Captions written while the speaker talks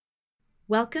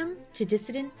Welcome to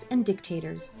Dissidents and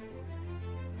Dictators,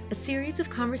 a series of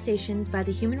conversations by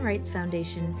the Human Rights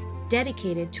Foundation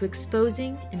dedicated to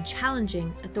exposing and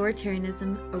challenging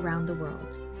authoritarianism around the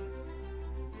world.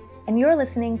 And you're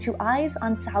listening to Eyes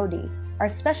on Saudi, our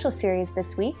special series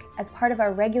this week as part of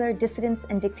our regular Dissidents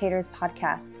and Dictators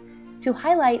podcast, to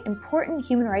highlight important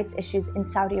human rights issues in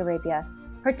Saudi Arabia,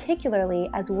 particularly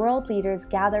as world leaders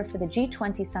gather for the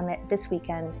G20 summit this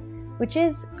weekend, which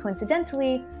is,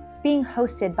 coincidentally, being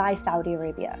hosted by Saudi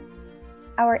Arabia.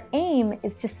 Our aim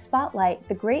is to spotlight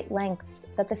the great lengths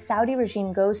that the Saudi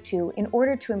regime goes to in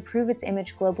order to improve its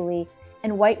image globally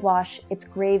and whitewash its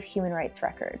grave human rights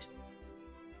record.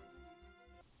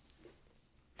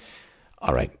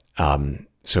 All right.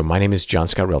 So my name is John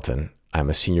Scott Rilton. I'm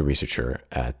a senior researcher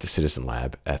at the Citizen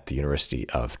Lab at the University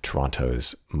of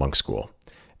Toronto's Munk School.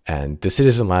 And the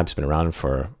Citizen Lab's been around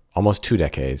for almost 2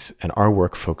 decades, and our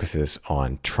work focuses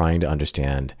on trying to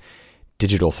understand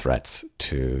digital threats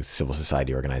to civil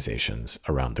society organizations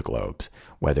around the globe,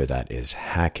 whether that is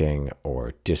hacking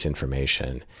or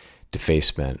disinformation,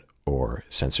 defacement, or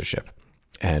censorship.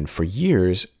 And for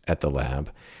years at the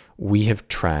lab, we have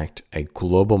tracked a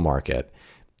global market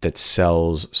that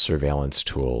sells surveillance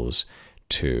tools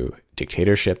to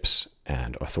dictatorships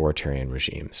and authoritarian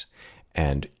regimes.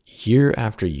 And year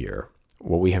after year,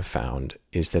 what we have found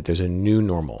is that there's a new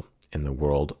normal in the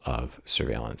world of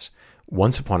surveillance.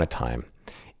 Once upon a time,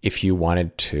 if you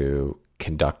wanted to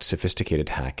conduct sophisticated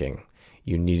hacking,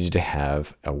 you needed to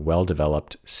have a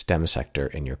well-developed STEM sector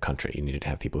in your country. You needed to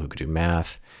have people who could do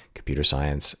math, computer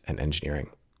science, and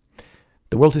engineering.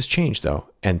 The world has changed, though,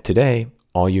 and today,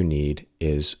 all you need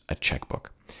is a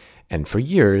checkbook. And for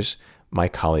years, my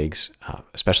colleagues,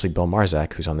 especially Bill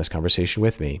Marzak, who's on this conversation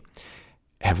with me,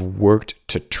 have worked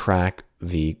to track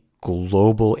the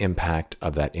global impact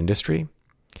of that industry,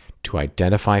 to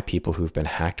identify people who've been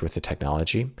hacked with the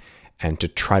technology, and to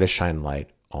try to shine light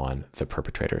on the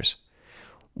perpetrators.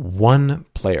 One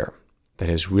player that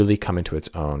has really come into its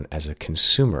own as a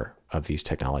consumer of these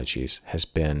technologies has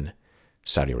been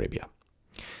Saudi Arabia.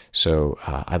 So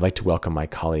I'd like to welcome my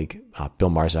colleague,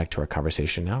 Bill Marzak, to our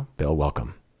conversation now. Bill,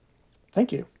 welcome.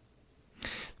 Thank you.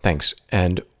 Thanks.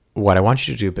 And what I want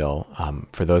you to do, Bill,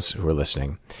 for those who are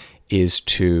listening, is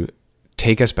to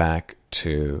take us back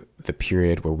to the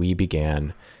period where we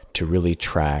began to really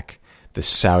track the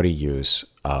Saudi use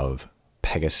of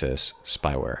Pegasus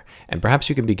spyware. And perhaps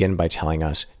you can begin by telling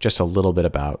us just a little bit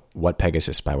about what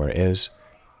Pegasus spyware is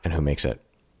and who makes it.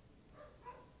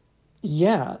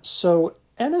 Yeah, so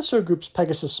NSO Group's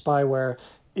Pegasus spyware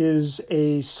is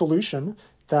a solution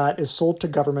that is sold to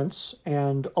governments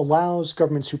and allows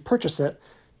governments who purchase it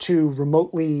to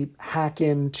remotely hack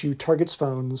into targets'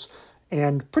 phones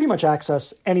and pretty much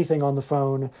access anything on the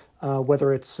phone,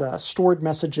 whether it's stored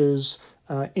messages,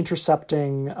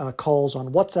 intercepting calls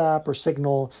on WhatsApp or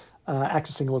Signal,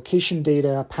 accessing location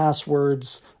data,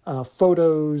 passwords,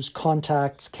 photos,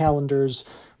 contacts, calendars,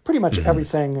 pretty much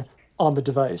everything on the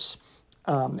device.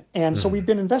 So we've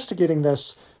been investigating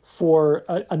this for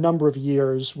a number of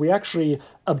years. We actually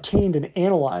obtained and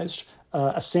analyzed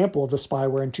a sample of the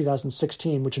spyware in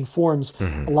 2016, which informs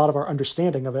a lot of our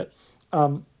understanding of it.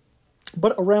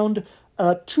 But around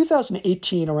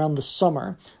 2018, around the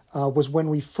summer, was when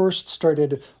we first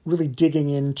started really digging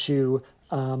into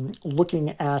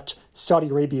looking at Saudi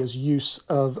Arabia's use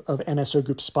of NSO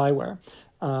Group spyware.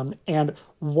 And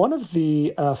one of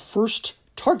the first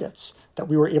targets that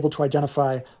we were able to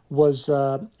identify was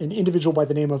an individual by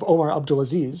the name of Omar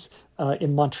Abdulaziz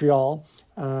in Montreal,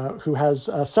 who has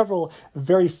several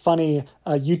very funny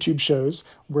YouTube shows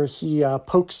where he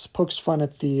pokes fun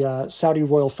at the Saudi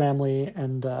royal family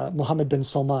and Mohammed bin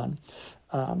Salman,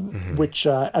 which,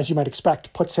 as you might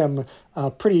expect, puts him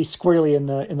pretty squarely in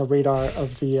the radar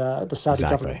of the Saudi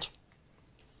government.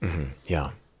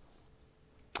 Yeah,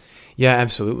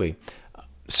 absolutely.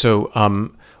 So,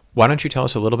 why don't you tell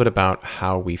us a little bit about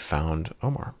how we found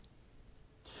Omar?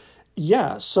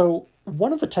 Yeah, so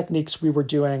one of the techniques we were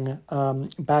doing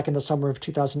back in the summer of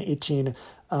 2018,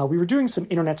 we were doing some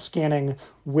internet scanning,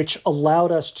 which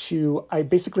allowed us to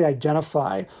basically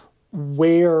identify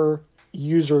where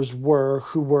users were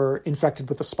who were infected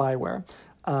with the spyware.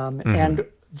 And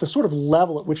the sort of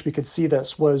level at which we could see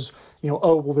this was,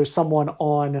 there's someone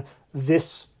on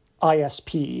this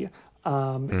ISP.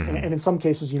 And in some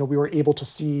cases, we were able to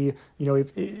see,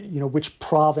 which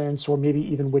province or maybe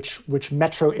even which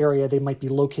metro area they might be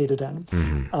located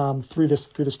in through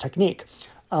this technique.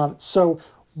 So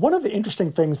one of the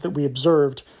interesting things that we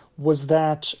observed was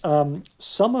that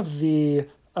some of the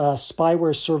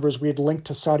spyware servers we had linked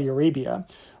to Saudi Arabia,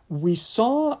 we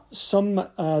saw some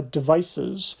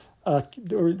devices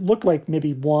or looked like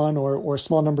maybe one or a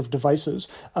small number of devices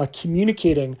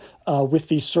communicating with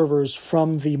these servers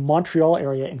from the Montreal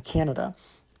area in Canada.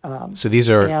 So these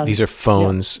are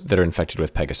phones that are infected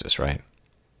with Pegasus, right?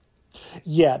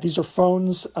 Yeah, these are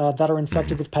phones that are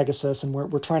infected with Pegasus, and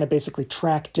we're trying to basically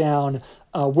track down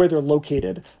where they're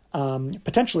located,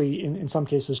 potentially in some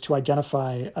cases to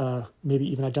identify, maybe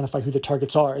even identify who the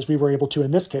targets are, as we were able to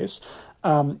in this case.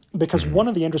 Because one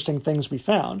of the interesting things we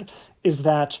found is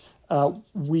that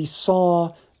we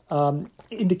saw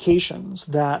indications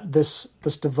that this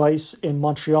device in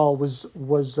Montreal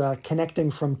was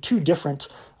connecting from two different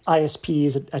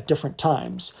ISPs at different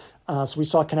times. So we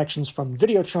saw connections from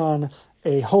Videotron,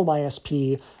 a home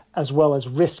ISP, as well as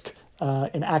RISC,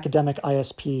 an academic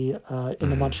ISP in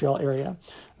the Montreal area.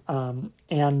 And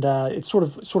it sort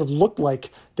of looked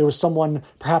like there was someone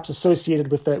perhaps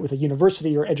associated with a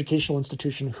university or educational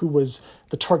institution who was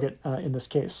the target in this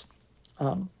case.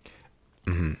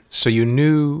 So you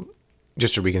knew,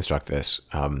 just to reconstruct this,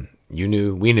 we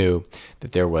knew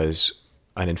that there was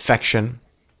an infection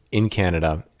in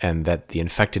Canada and that the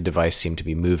infected device seemed to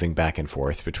be moving back and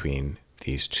forth between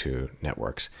these two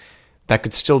networks. That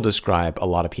could still describe a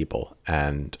lot of people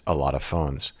and a lot of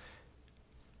phones.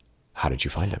 How did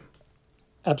you find him?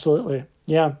 Absolutely.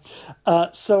 Yeah.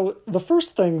 So the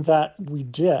first thing that we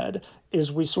did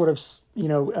is we sort of,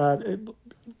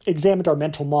 examined our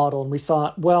mental model, and we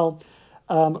thought, well,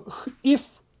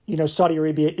 if Saudi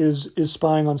Arabia is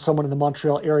spying on someone in the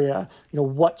Montreal area,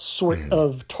 what sort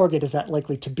of target is that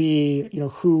likely to be?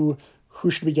 Who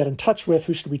should we get in touch with?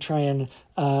 Who should we try and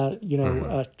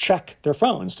check their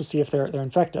phones to see if they're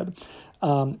infected?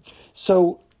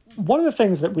 So one of the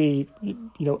things that we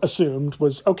assumed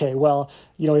was, okay, well,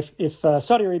 if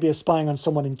Saudi Arabia is spying on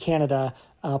someone in Canada,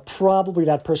 probably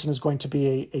that person is going to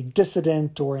be a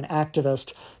dissident or an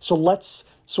activist. So let's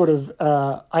sort of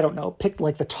pick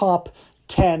like the top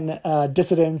 10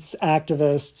 dissidents,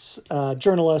 activists,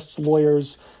 journalists,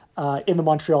 lawyers in the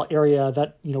Montreal area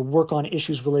that work on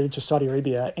issues related to Saudi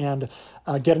Arabia, and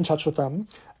get in touch with them,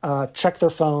 check their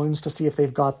phones to see if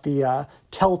they've got the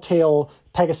telltale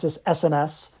Pegasus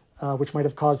SMS, which might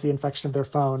have caused the infection of their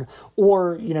phone,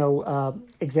 or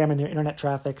examine their internet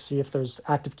traffic, see if there's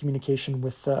active communication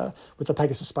with the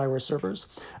Pegasus spyware servers.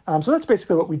 So that's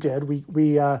basically what we did. We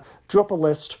drew up a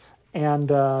list and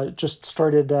just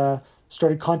started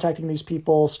contacting these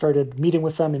people, started meeting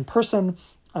with them in person,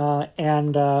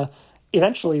 and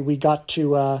eventually we got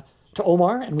to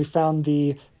Omar, and we found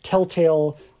the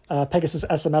telltale Pegasus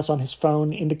SMS on his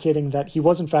phone indicating that he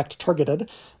was in fact targeted,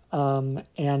 and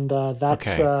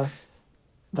that's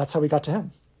how we got to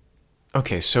him.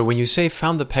 Okay, so when you say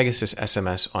found the Pegasus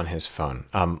SMS on his phone,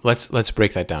 let's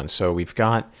break that down. So we've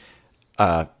got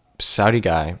a Saudi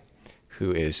guy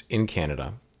who is in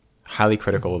Canada, highly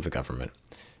critical of the government.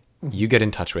 You get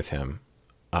in touch with him.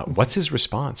 What's his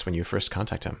response when you first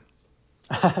contact him?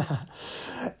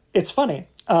 It's funny.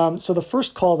 So the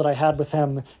first call that I had with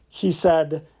him, he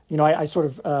said, I sort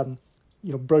of,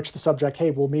 broached the subject.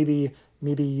 Hey, well, maybe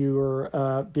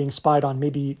you're being spied on.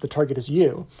 Maybe the target is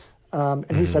you.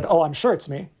 And he said, "Oh, I'm sure it's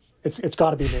me. It's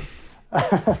got to be me."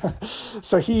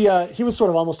 So he was sort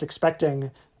of almost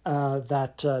expecting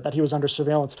that he was under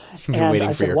surveillance. You're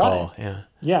waiting for your call. Yeah.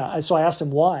 Yeah. So I asked him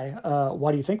why.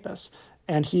 Why do you think this?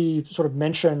 And he sort of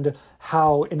mentioned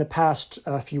how in the past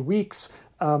few weeks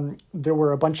there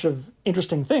were a bunch of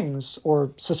interesting things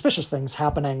or suspicious things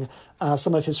happening.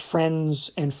 Some of his friends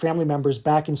and family members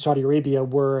back in Saudi Arabia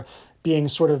were being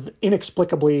sort of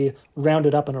inexplicably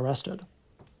rounded up and arrested.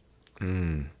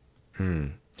 And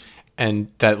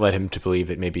that led him to believe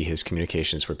that maybe his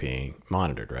communications were being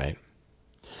monitored, right?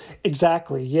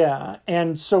 Exactly, yeah.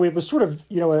 And so it was sort of,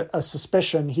 a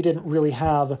suspicion. He didn't really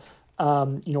have,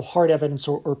 hard evidence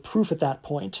or proof at that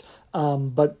point.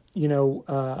 But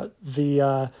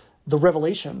the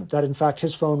revelation that in fact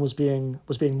his phone was being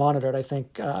monitored, I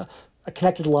think,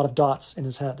 connected a lot of dots in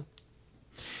his head.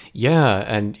 Yeah,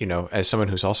 and as someone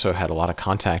who's also had a lot of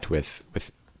contact with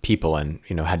people and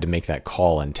had to make that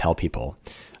call and tell people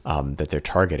that they're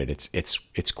targeted,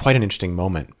 it's quite an interesting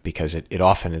moment, because it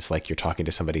often is like you're talking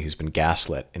to somebody who's been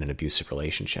gaslit in an abusive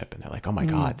relationship, and they're like, oh my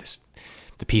God,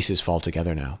 the pieces fall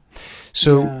together now.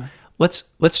 So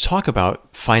let's talk about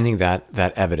finding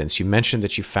that evidence. You mentioned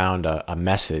that you found a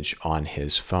message on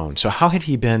his phone. So how had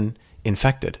he been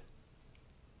infected?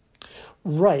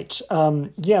 Right.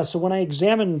 So when I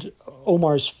examined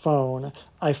Omar's phone,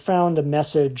 I found a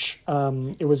message.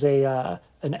 It was an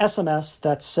SMS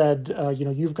that said,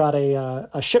 you've got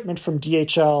a shipment from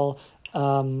DHL.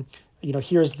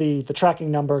 Here's the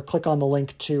tracking number. Click on the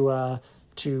link to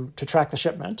track the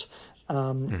shipment.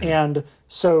 And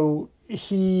So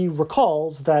he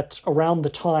recalls that around the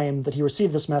time that he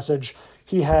received this message,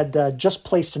 he had just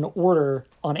placed an order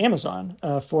on Amazon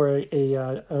for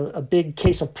a big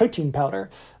case of protein powder.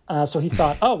 So he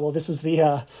thought, oh, well, this is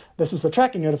the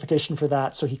tracking notification for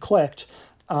that. So he clicked,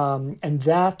 and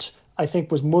that, I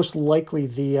think, was most likely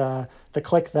the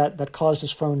click that caused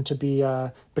his phone to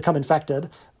become infected,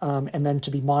 and then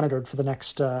to be monitored for the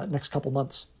next couple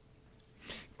months.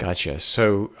 Gotcha.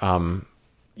 So,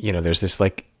 there's this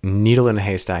like needle in a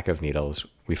haystack of needles.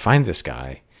 We find this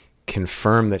guy,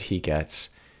 confirm that he gets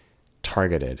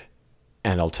targeted,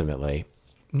 and ultimately,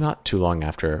 not too long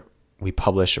after, we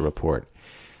publish a report.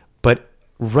 But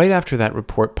right after that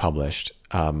report published,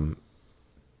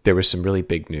 there was some really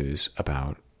big news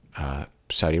about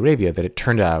Saudi Arabia that it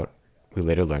turned out, we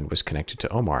later learned, was connected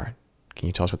to Omar. Can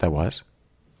you tell us what that was?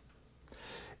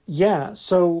 Yeah,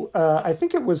 so I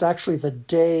think it was actually the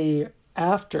day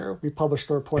after we published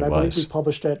the report. I believe we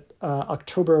published it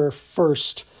October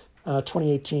 1st,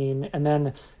 2018. And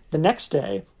then the next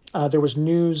day, there was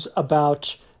news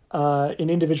about an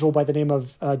individual by the name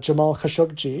of Jamal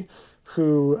Khashoggi,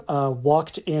 who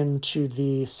walked into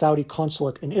the Saudi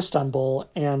consulate in Istanbul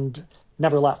and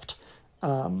never left.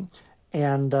 As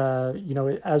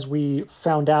we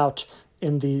found out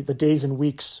in the days and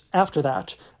weeks after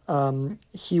that,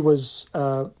 he was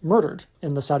murdered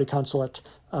in the Saudi consulate,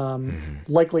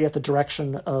 likely at the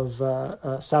direction of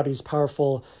Saudi's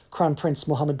powerful Crown Prince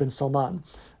Mohammed bin Salman.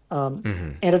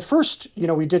 And at first,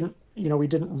 we didn't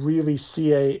really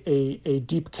see a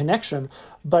deep connection,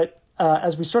 but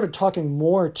as we started talking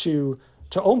more to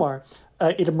Omar,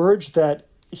 it emerged that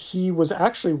he was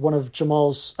actually one of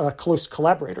Jamal's close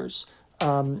collaborators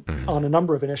on a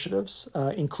number of initiatives,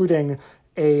 including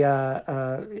a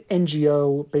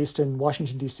NGO based in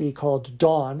Washington, D.C. called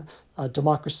DAWN,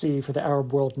 Democracy for the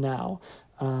Arab World Now,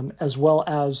 as well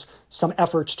as some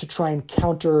efforts to try and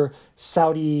counter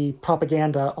Saudi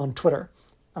propaganda on Twitter.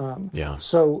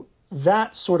 So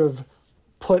that sort of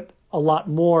put a lot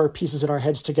more pieces in our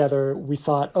heads together. We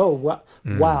thought,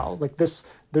 wow, like there's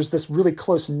this really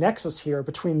close nexus here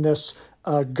between this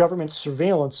government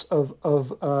surveillance of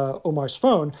Omar's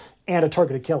phone and a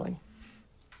targeted killing.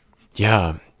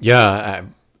 Yeah.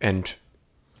 And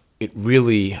it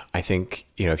really, I think,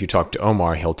 if you talk to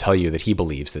Omar, he'll tell you that he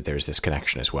believes that there's this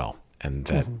connection as well, and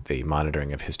that the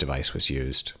monitoring of his device was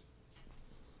used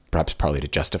perhaps partly to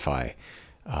justify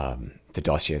the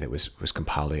dossier that was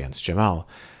compiled against Jamal.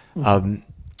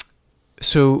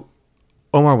 So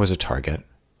Omar was a target,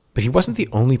 but he wasn't the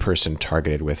only person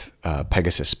targeted with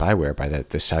Pegasus spyware by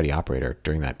the Saudi operator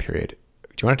during that period.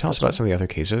 Do you want to tell us about some of the other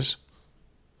cases?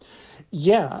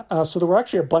 Yeah, so there were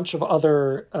actually a bunch of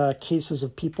other cases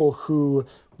of people who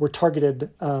were targeted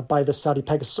by the Saudi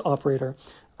Pegasus operator.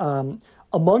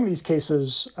 Among these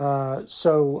cases,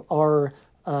 so our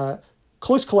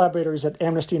close collaborators at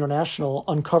Amnesty International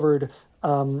uncovered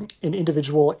an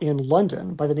individual in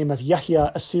London by the name of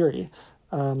Yahya Asiri,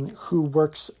 who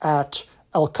works at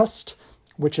Al-Qasd,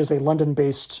 which is a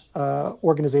London-based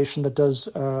organization that does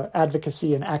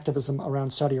advocacy and activism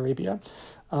around Saudi Arabia.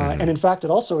 And in fact, it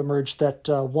also emerged that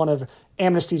one of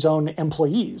Amnesty's own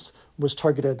employees was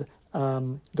targeted.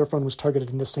 Their phone was targeted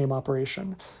in the same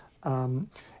operation.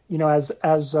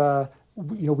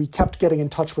 We kept getting in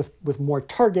touch with more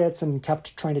targets and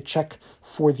kept trying to check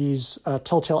for these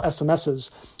telltale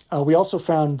SMSs. We also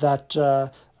found that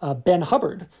Ben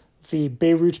Hubbard, the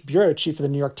Beirut bureau chief of the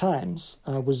New York Times,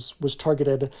 was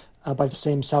targeted by the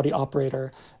same Saudi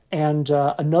operator, and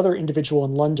another individual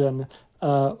in London,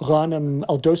 Ghanem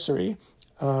Al-Dosari,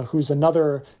 who's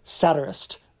another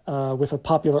satirist with a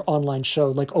popular online show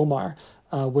like Omar,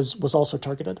 was also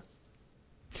targeted.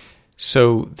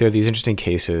 So there are these interesting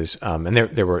cases, and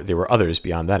there were others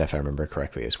beyond that, if I remember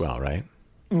correctly, as well, right?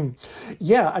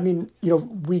 Yeah, I mean,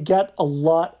 we get a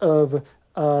lot of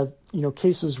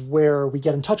cases where we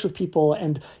get in touch with people,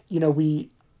 and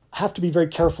we have to be very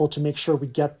careful to make sure we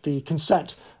get the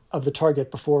consent of the target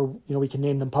before we can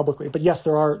name them publicly. But yes,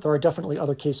 there are definitely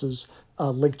other cases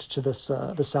linked to this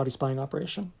Saudi spying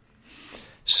operation.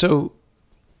 So,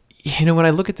 when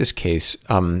I look at this case,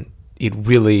 it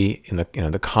really, in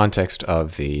the context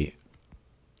of the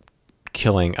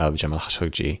killing of Jamal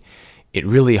Khashoggi, it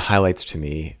really highlights to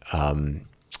me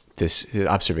this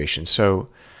observation. So,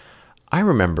 I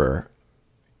remember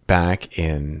back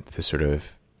in the sort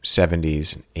of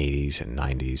 70s and 80s and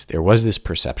 90s, there was this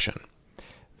perception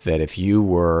that if you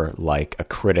were like a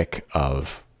critic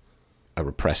of a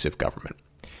repressive government,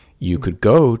 you could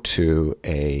go to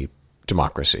a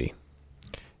democracy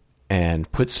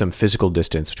and put some physical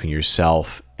distance between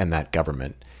yourself and that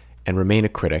government and remain a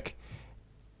critic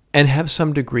and have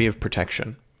some degree of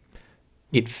protection.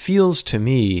 It feels to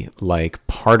me like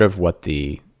part of what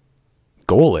the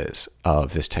goal is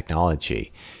of this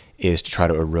technology is to try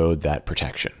to erode that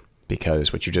protection,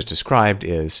 because what you just described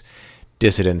is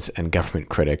dissidents and government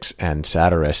critics and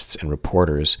satirists and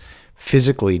reporters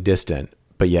physically distant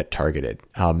but yet targeted.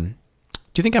 Do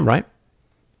you think I'm right?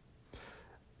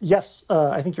 Yes,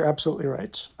 I think you're absolutely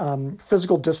right.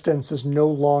 Physical distance is no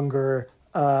longer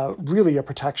really a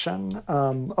protection,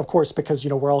 of course, because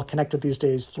we're all connected these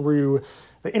days through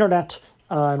the internet,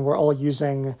 and we're all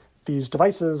using these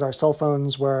devices, our cell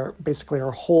phones, where basically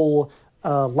our whole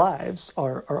lives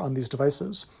are on these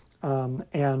devices.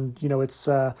 And it's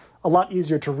a lot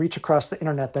easier to reach across the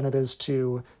internet than it is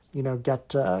to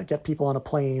get people on a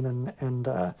plane and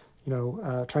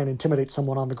try and intimidate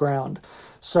someone on the ground.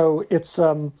 So it's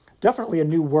definitely a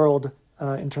new world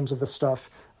in terms of this stuff.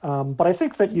 But I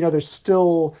think that there's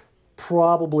still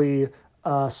probably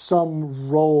some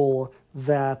role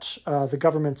that the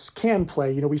governments can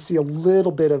play. We see a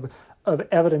little bit of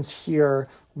evidence here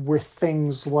with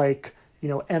things like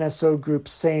NSO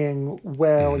groups saying,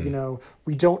 well,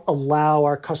 we don't allow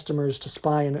our customers to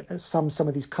spy in some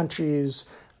of these countries,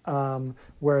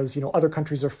 whereas other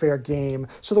countries are fair game.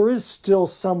 So there is still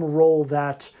some role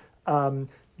that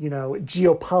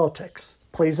geopolitics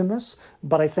plays in this,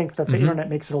 but I think that the internet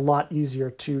makes it a lot easier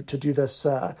to do this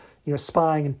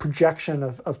spying and projection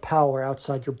of power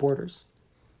outside your borders.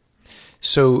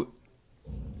 So,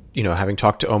 having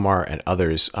talked to Omar and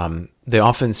others, they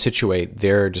often situate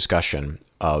their discussion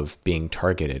of being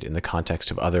targeted in the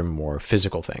context of other more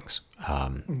physical things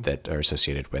that are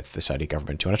associated with the Saudi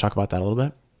government. Do you want to talk about that a little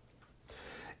bit?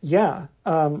 Yeah.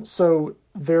 So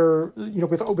there,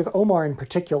 with Omar in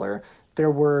particular,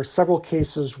 there were several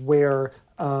cases where,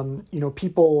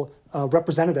 people,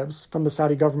 representatives from the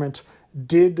Saudi government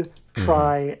did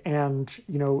try and,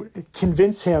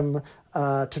 convince him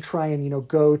to try and,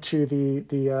 go to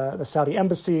the Saudi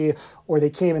embassy, or they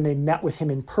came and they met with him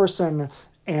in person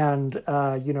and,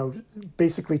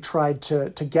 basically tried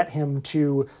to get him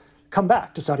to come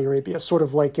back to Saudi Arabia, sort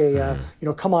of like a,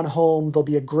 come on home, there'll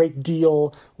be a great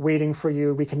deal waiting for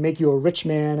you. We can make you a rich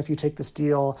man if you take this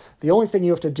deal. The only thing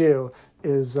you have to do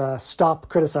is stop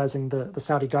criticizing the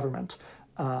Saudi government.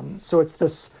 So it's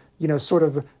this, sort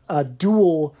of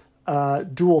dual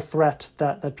threat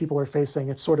that people are facing.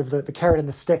 It's sort of the carrot and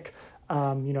the stick.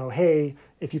 Hey,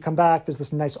 if you come back, there's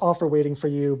this nice offer waiting for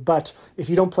you. But if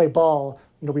you don't play ball,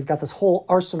 we've got this whole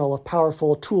arsenal of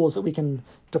powerful tools that we can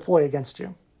deploy against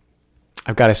you.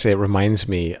 I've got to say, it reminds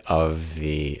me of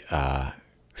the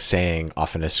saying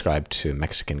often ascribed to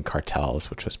Mexican cartels,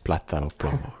 which was plata o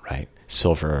plomo, right?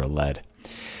 Silver or lead.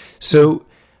 So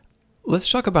let's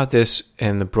talk about this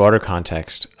in the broader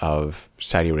context of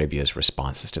Saudi Arabia's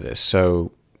responses to this.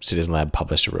 So Citizen Lab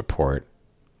published a report.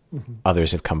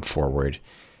 Others have come forward.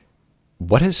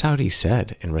 What has Saudi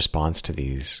said in response to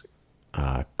these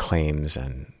claims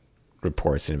and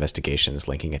reports and investigations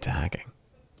linking it to hacking?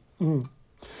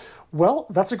 Well,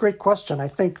 that's a great question. I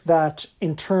think that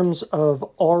in terms of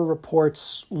our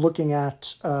reports looking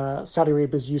at Saudi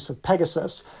Arabia's use of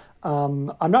Pegasus,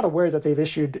 I'm not aware that they've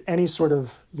issued any sort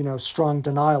of strong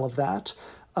denial of that.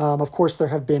 Of course, there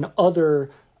have been other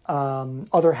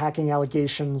hacking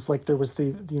allegations, like there was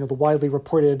the widely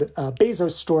reported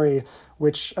Bezos story,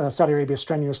 which Saudi Arabia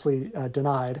strenuously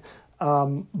denied.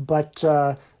 But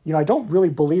I don't really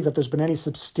believe that there's been any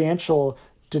substantial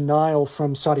denial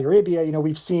from Saudi Arabia.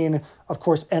 We've seen, of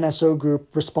course, NSO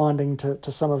Group responding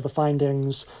to some of the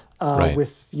findings right.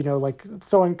 with,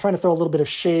 trying to throw a little bit of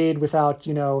shade without,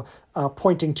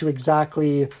 pointing to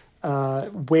exactly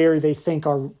where they think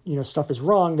our, stuff is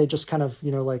wrong. They just kind of,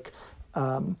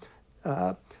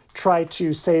 try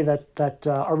to say that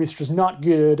our research is not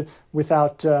good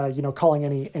without, calling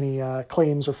any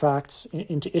claims or facts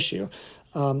into issue.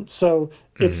 So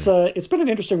it's been an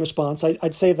interesting response.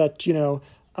 I'd say that,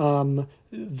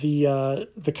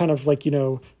 the kind of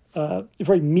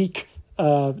very meek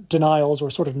denials, or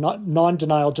sort of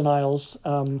non-denial denials,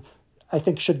 I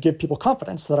think should give people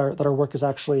confidence that our work is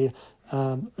actually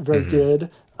very good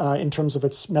in terms of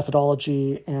its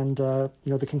methodology, and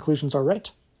the conclusions are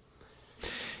right.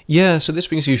 Yeah, so this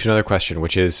brings you to another question,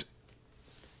 which is,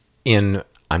 I'm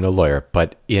no lawyer,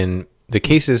 but in the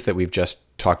cases that we've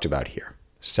just talked about here,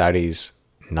 Saudis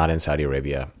not in Saudi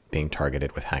Arabia being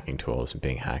targeted with hacking tools and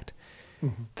being hacked,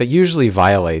 that usually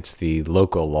violates the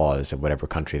local laws of whatever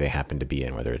country they happen to be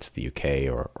in, whether it's the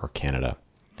UK or Canada.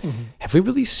 Have we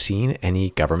really seen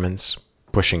any governments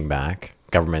pushing back,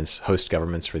 host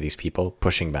governments for these people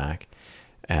pushing back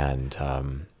and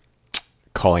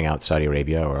calling out Saudi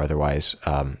Arabia or otherwise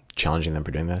challenging them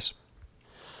for doing this?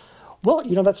 Well,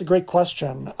 that's a great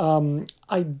question.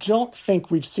 I don't think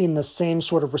we've seen the same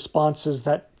sort of responses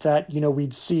that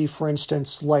we'd see, for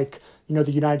instance, like,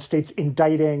 the United States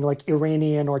indicting like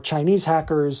Iranian or Chinese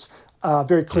hackers,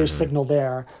 very clear signal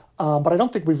there. But I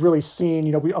don't think we've really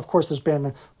seen, of course, there's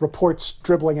been reports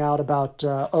dribbling out about,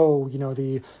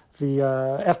 the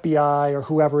FBI or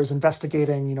whoever is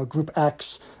investigating, Group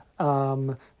X,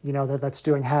 that's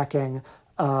doing hacking.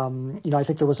 I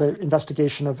think there was an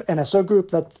investigation of NSO Group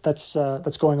that's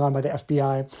going on by the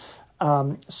FBI.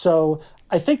 So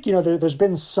I think there's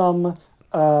been some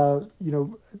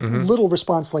little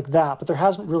response like that, but there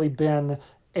hasn't really been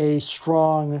a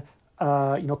strong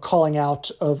calling out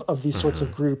of these sorts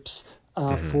of groups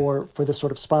for this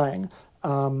sort of spying.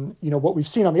 What we've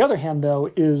seen on the other hand,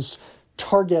 though, is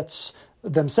targets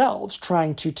themselves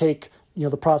trying to take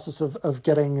the process of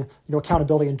getting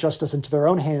accountability and justice into their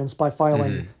own hands by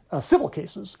filing civil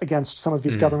cases against some of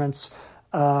these governments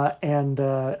and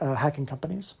hacking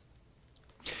companies.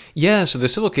 Yeah, so the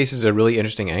civil case is a really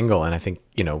interesting angle, and I think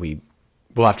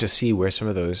we'll have to see where some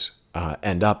of those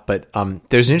end up. But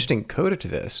there's an interesting coda to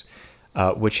this,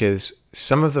 which is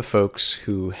some of the folks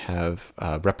who have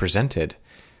represented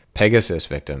Pegasus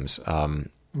victims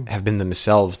have been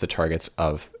themselves the targets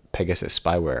of Pegasus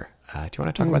spyware. Do you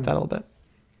want to talk about that a little bit?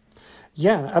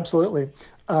 Yeah, absolutely.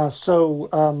 As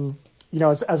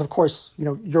of course,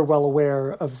 you're well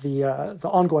aware of the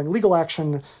ongoing legal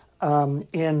action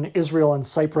in Israel and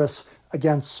Cyprus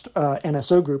against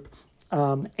NSO Group.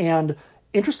 And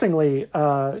interestingly,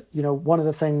 one of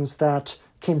the things that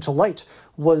came to light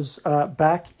was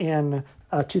back in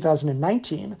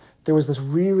 2019, there was this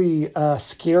really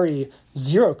scary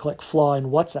zero-click flaw in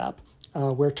WhatsApp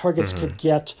where targets could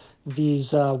get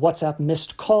these WhatsApp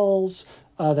missed calls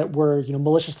that were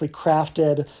maliciously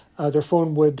crafted. Their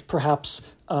phone would perhaps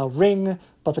ring,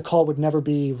 but the call would never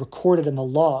be recorded in the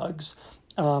logs.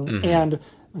 And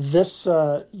this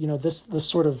this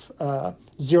sort of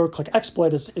zero-click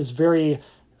exploit is very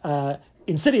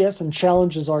insidious and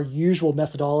challenges our usual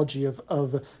methodology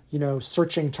of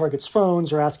searching targets'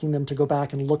 phones or asking them to go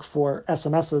back and look for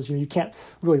SMSs. You can't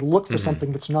really look for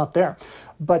something that's not there.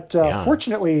 But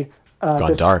fortunately,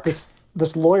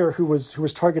 this lawyer who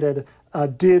was targeted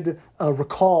did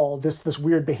recall this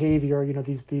weird behavior.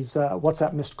 These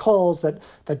WhatsApp missed calls that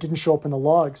didn't show up in the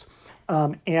logs,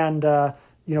 and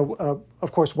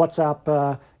of course,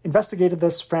 WhatsApp investigated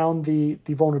this, found the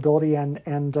vulnerability,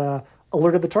 and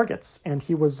alerted the targets, and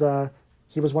he was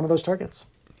one of those targets.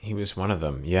 He was one of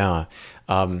them, yeah.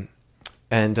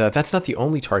 And that's not the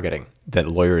only targeting that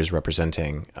lawyers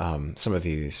representing some of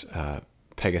these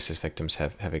Pegasus victims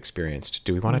have experienced.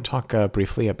 Do we want to talk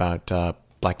briefly about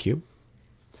Black Cube?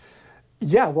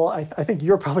 Yeah, well, I think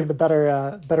you're probably the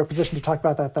better position to talk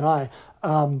about that than I.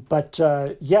 But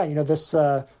this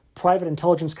private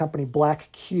intelligence company,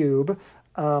 Black Cube,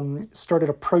 started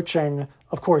approaching,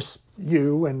 of course,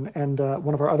 you and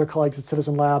one of our other colleagues at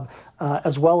Citizen Lab,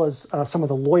 as well as some of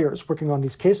the lawyers working on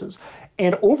these cases.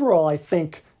 And overall, I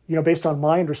think, based on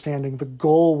my understanding, the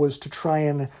goal was to try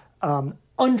and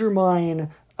undermine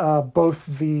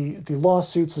both the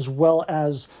lawsuits as well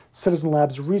as Citizen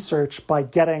Lab's research by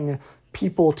getting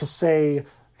people to say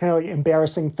kind of like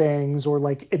embarrassing things or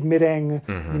like admitting,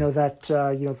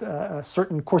 that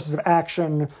certain courses of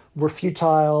action were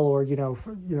futile or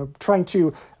trying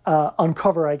to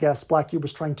uncover. I guess Black Cube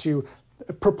was trying to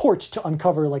purport to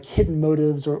uncover like hidden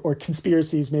motives or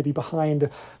conspiracies maybe behind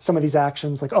some of these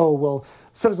actions. Like, oh well,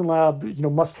 Citizen Lab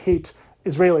must hate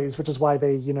Israelis, which is why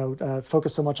they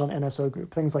focus so much on NSO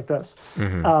Group, things like this.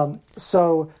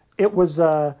 So it was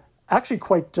actually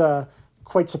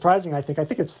quite surprising. I think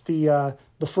it's the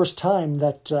first time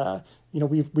that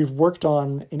we've worked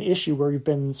on an issue where we've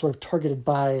been sort of targeted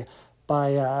by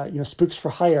spooks for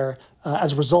hire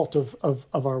as a result of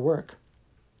our work.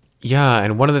 Yeah,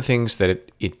 and one of the things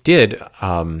that it did,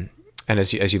 and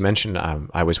as you mentioned,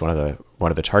 I was one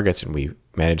of the targets, and we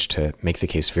managed to make the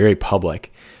case very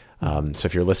public. So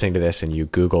if you're listening to this and you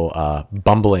Google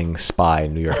 "bumbling spy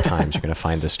New York Times," you're going to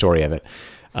find the story of it,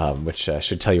 which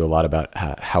should tell you a lot about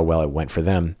how well it went for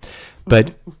them.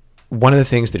 But one of the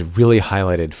things that it really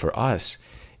highlighted for us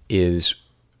is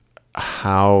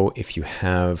how, if you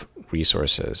have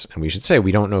resources, and we should say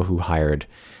we don't know who hired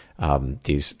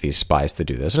these spies to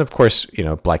do this, and of course,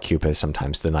 Black Cube has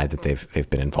sometimes denied that they've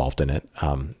been involved in it.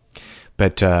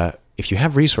 But if you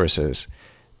have resources,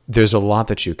 there's a lot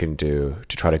that you can do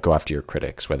to try to go after your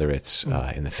critics, whether it's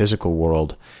in the physical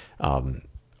world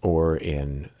or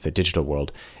in the digital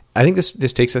world. I think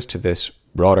this takes us to this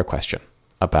broader question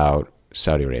about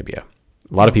Saudi Arabia.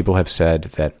 A lot of people have said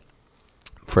that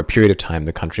for a period of time,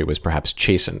 the country was perhaps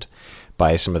chastened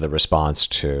by some of the response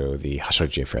to the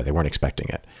Khashoggi affair. They weren't expecting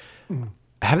it.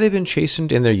 Have they been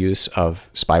chastened in their use of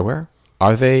spyware?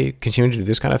 Are they continuing to do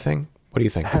this kind of thing? What do you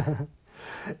think?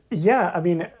 Yeah, I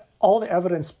mean, all the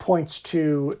evidence points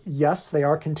to, yes, they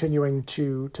are continuing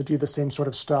to do the same sort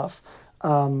of stuff.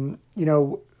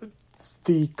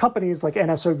 The companies like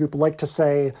NSO Group like to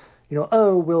say,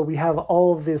 oh, well, we have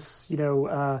all of this,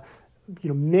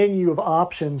 menu of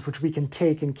options which we can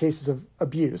take in cases of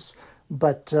abuse.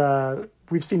 But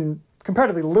we've seen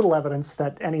comparatively little evidence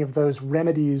that any of those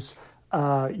remedies,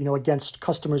 against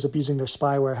customers abusing their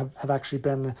spyware have actually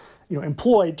been,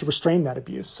 employed to restrain that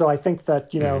abuse. So I think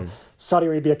that, Saudi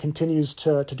Arabia continues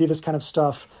to do this kind of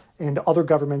stuff, and other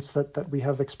governments that we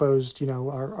have exposed,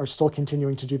 are still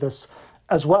continuing to do this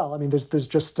as well. I mean, there's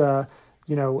just,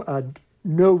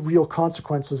 no real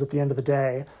consequences at the end of the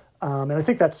day. And I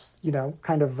think that's,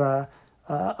 kind of a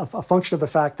function of the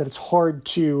fact that it's hard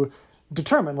to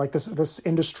determine, like this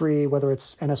industry, whether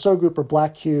it's NSO Group or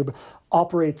Black Cube,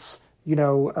 operates,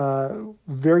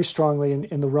 very strongly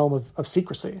in the realm of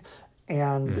secrecy.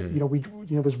 And,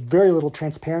 there's very little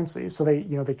transparency. So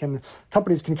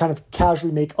companies can kind of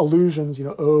casually make allusions,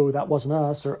 oh, that wasn't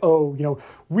us, or, oh,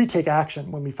 we take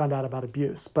action when we find out about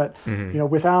abuse. But,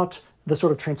 without the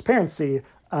sort of transparency,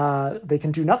 they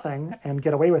can do nothing and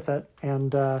get away with it.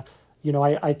 And, I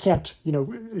can't,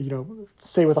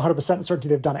 say with 100% certainty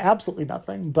they've done absolutely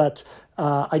nothing, but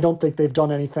I don't think they've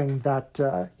done anything that,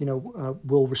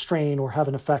 will restrain or have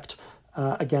an effect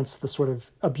against the sort of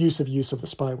abusive use of the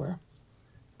spyware.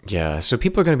 Yeah, so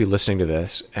people are going to be listening to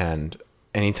this, and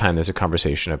anytime there's a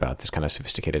conversation about this kind of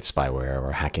sophisticated spyware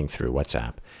or hacking through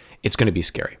WhatsApp, it's going to be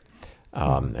scary.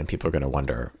 And people are going to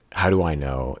wonder, how do I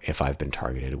know if I've been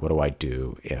targeted? What do I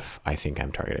do if I think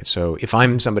I'm targeted? So if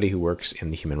I'm somebody who works in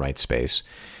the human rights space,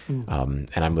 and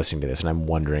I'm listening to this and I'm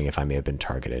wondering if I may have been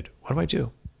targeted, what do I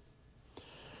do?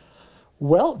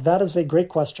 Well, that is a great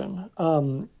question.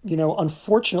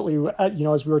 Unfortunately,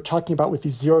 as we were talking about with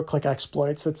these zero-click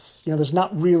exploits, it's, there's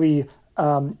not really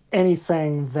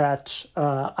anything that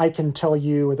I can tell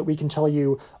you or that we can tell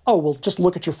you, oh, well, just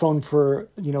look at your phone for,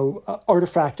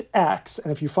 artifact X.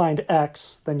 And if you find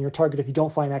X, then you're targeted. If you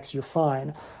don't find X, you're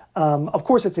fine. Of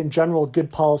course, it's in general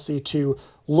good policy to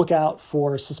look out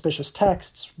for suspicious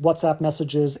texts, WhatsApp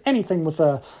messages, anything with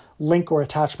a link or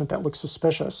attachment that looks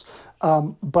suspicious.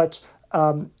 But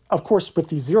of course, with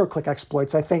these zero-click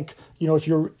exploits, I think,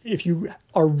 if you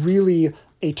are really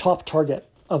a top target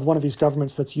of one of these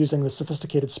governments that's using this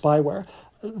sophisticated spyware,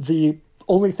 the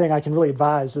only thing I can really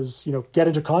advise is, get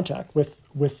into contact with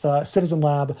Citizen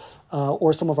Lab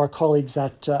or some of our colleagues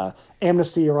at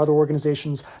Amnesty or other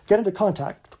organizations. Get into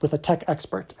contact with a tech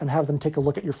expert and have them take a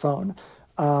look at your phone.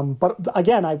 But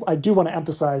again, I do want to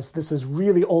emphasize this is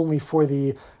really only for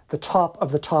the top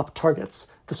of the top targets.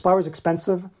 The spyware is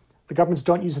expensive. The governments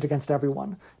don't use it against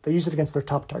everyone. They use it against their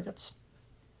top targets.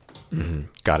 Mm-hmm.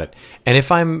 Got it. And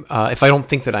if I don't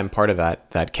think that I'm part of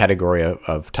that category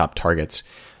of top targets,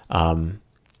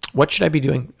 what should I be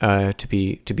doing to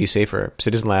be safer?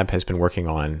 Citizen Lab has been working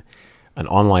on an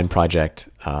online project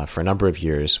for a number of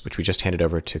years, which we just handed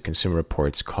over to Consumer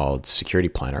Reports, called Security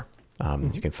Planner.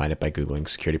 You can find it by Googling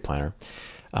Security Planner,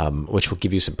 which will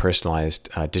give you some personalized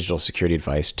digital security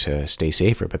advice to stay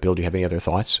safer. But Bill, do you have any other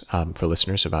thoughts for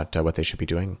listeners about what they should be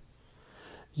doing?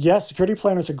 Yeah, Security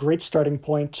Planner is a great starting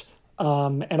point.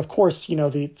 And of course,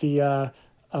 the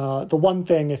one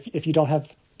thing, if you don't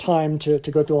have time to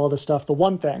go through all this stuff, the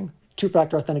one thing,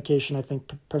 two-factor authentication, I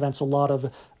think prevents a lot of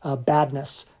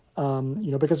badness,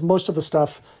 because most of the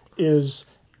stuff is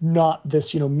not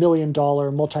this,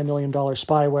 multi-million-dollar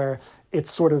spyware. It's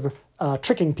sort of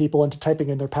tricking people into typing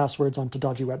in their passwords onto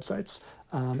dodgy websites.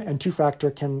 And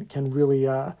two-factor can really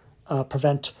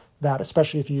prevent that,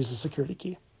 especially if you use a security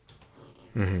key.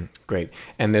 Mm-hmm. Great.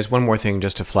 And there's one more thing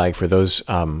just to flag for those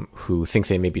who think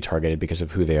they may be targeted because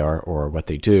of who they are or what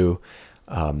they do.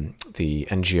 The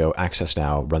NGO Access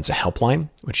Now runs a helpline,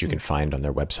 which you can find on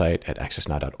their website at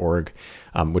accessnow.org,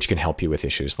 which can help you with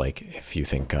issues like if you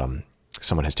think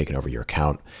someone has taken over your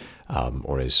account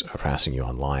or is harassing you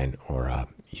online, or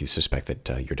you suspect that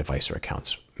your device or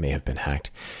accounts may have been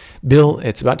hacked. Bill,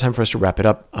 it's about time for us to wrap it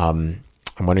up. I'm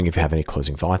wondering if you have any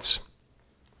closing thoughts.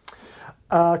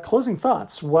 Closing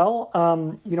thoughts. Well,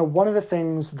 one of the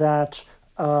things that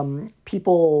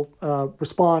people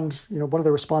respond, one of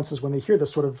the responses when they hear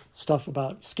this sort of stuff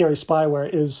about scary spyware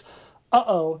is,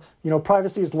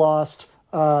 privacy is lost.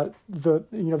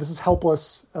 This is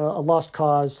helpless, a lost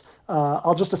cause.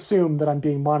 I'll just assume that I'm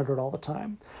being monitored all the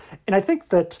time. And I think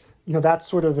that, that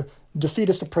sort of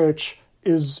defeatist approach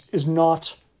is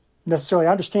not necessarily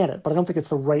understand it, but I don't think it's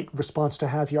the right response to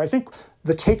have here. I think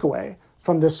the takeaway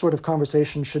from this sort of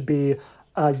conversation should be,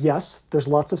 yes, there's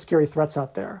lots of scary threats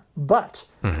out there, but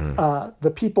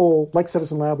the people like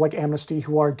Citizen Lab, like Amnesty,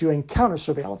 who are doing counter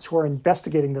surveillance, who are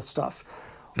investigating this stuff,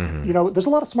 there's a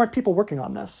lot of smart people working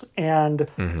on this. And,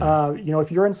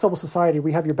 if you're in civil society,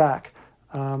 we have your back.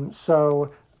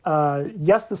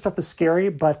 Yes, this stuff is scary,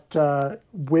 but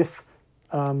with,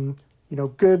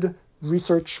 good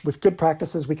research, with good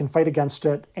practices, we can fight against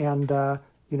it and,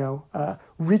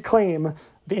 reclaim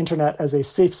the internet as a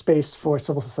safe space for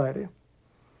civil society.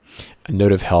 A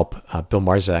note of help, Bill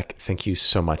Marzak, thank you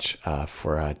so much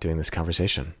for doing this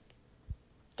conversation.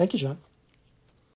 Thank you, John.